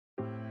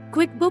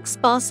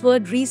QuickBooks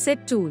Password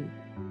Reset Tool.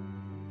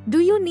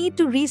 Do you need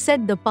to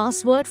reset the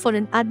password for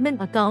an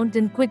admin account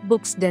in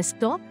QuickBooks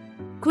Desktop?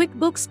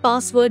 QuickBooks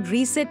Password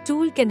Reset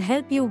Tool can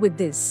help you with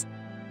this.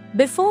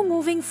 Before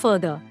moving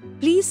further,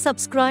 please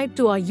subscribe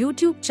to our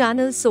YouTube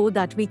channel so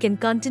that we can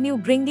continue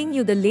bringing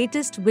you the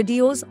latest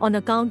videos on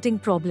accounting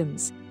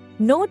problems.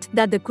 Note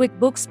that the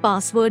QuickBooks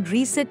Password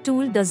Reset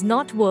Tool does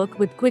not work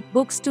with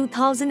QuickBooks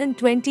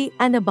 2020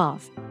 and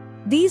above.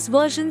 These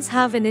versions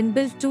have an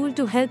inbuilt tool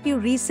to help you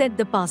reset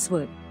the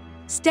password.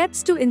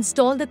 Steps to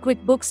install the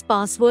QuickBooks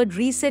Password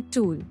Reset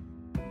Tool.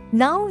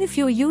 Now, if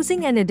you're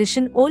using an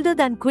edition older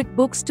than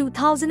QuickBooks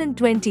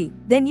 2020,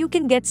 then you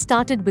can get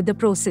started with the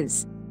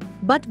process.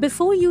 But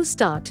before you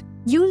start,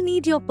 you'll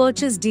need your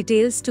purchase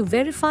details to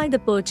verify the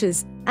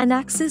purchase and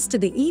access to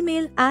the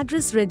email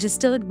address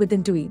registered with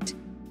Intuit.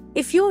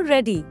 If you're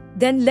ready,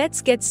 then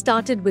let's get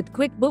started with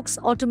QuickBooks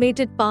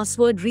Automated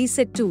Password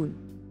Reset Tool.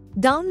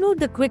 Download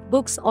the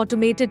QuickBooks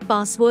Automated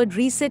Password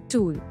Reset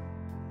Tool.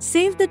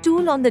 Save the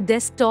tool on the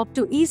desktop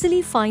to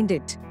easily find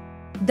it.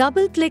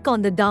 Double-click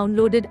on the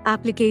downloaded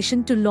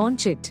application to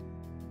launch it.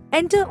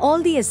 Enter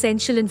all the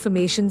essential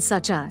information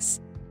such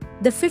as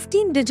the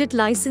 15-digit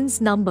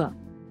license number,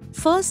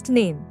 first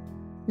name,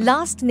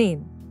 last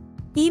name,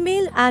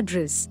 email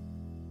address,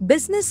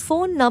 business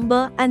phone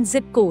number and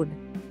zip code.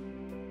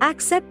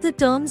 Accept the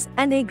terms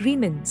and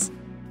agreements.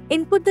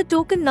 Input the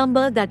token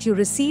number that you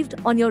received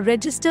on your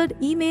registered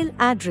email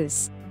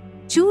address.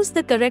 Choose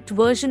the correct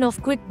version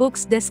of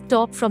QuickBooks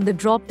Desktop from the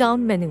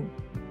drop-down menu.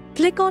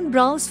 Click on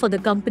Browse for the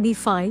company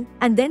file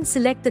and then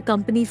select the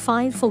company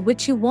file for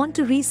which you want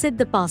to reset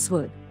the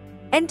password.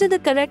 Enter the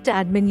correct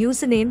admin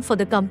username for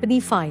the company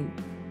file.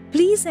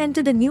 Please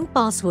enter the new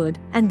password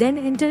and then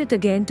enter it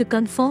again to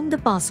confirm the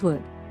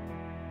password.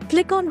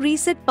 Click on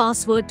Reset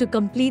Password to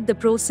complete the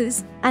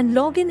process and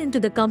log in into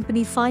the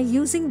company file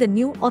using the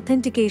new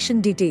authentication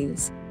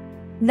details.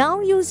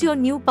 Now use your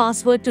new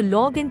password to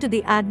log into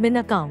the admin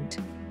account.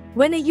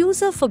 When a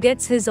user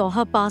forgets his or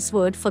her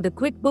password for the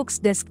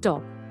QuickBooks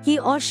Desktop, he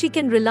or she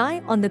can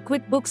rely on the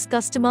QuickBooks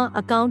Customer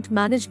Account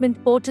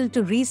Management Portal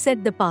to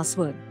reset the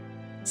password.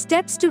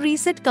 Steps to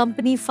reset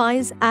company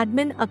file's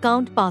admin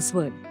account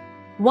password.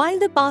 While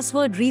the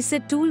password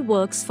reset tool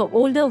works for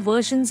older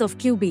versions of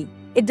QB,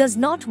 it does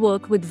not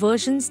work with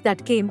versions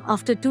that came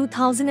after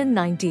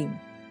 2019.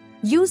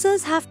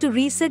 Users have to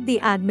reset the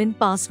admin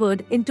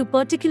password in two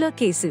particular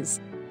cases.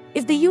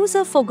 If the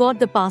user forgot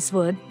the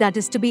password that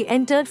is to be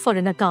entered for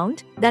an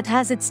account that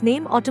has its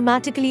name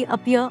automatically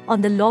appear on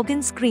the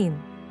login screen.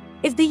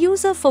 If the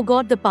user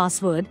forgot the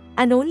password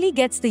and only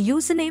gets the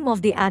username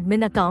of the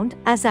admin account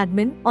as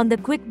admin on the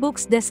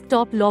QuickBooks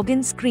Desktop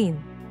login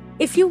screen.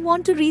 If you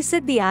want to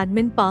reset the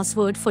admin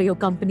password for your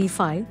company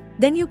file,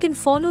 then you can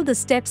follow the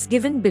steps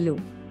given below.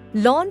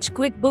 Launch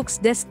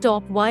QuickBooks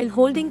Desktop while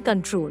holding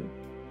Ctrl.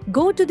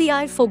 Go to the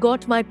I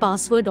forgot my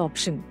password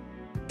option.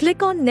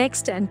 Click on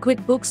Next and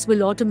QuickBooks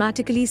will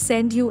automatically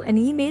send you an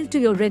email to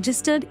your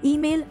registered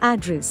email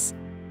address.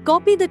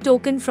 Copy the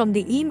token from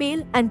the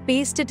email and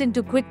paste it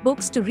into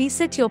QuickBooks to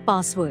reset your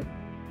password.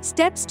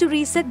 Steps to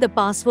reset the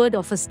password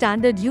of a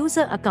standard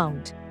user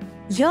account.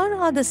 Here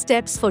are the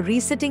steps for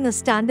resetting a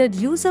standard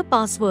user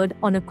password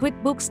on a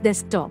QuickBooks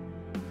Desktop.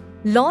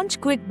 Launch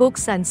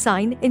QuickBooks and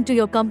sign into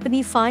your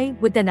company file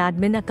with an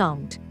admin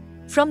account.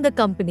 From the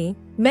company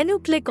menu,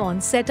 click on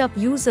Setup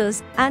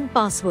Users and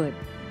Password.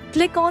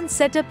 Click on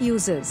Setup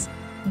Users.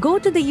 Go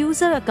to the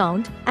user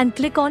account and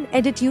click on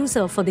Edit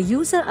User for the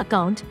user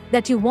account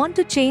that you want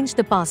to change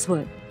the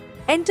password.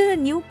 Enter a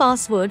new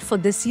password for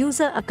this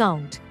user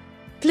account.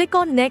 Click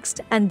on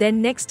Next and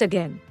then Next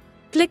again.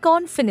 Click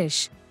on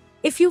Finish.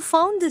 If you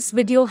found this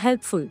video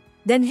helpful,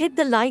 then hit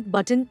the like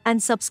button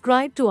and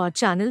subscribe to our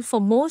channel for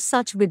more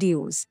such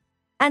videos.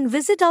 And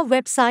visit our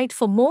website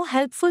for more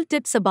helpful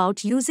tips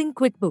about using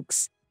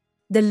QuickBooks.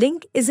 The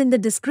link is in the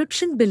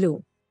description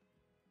below.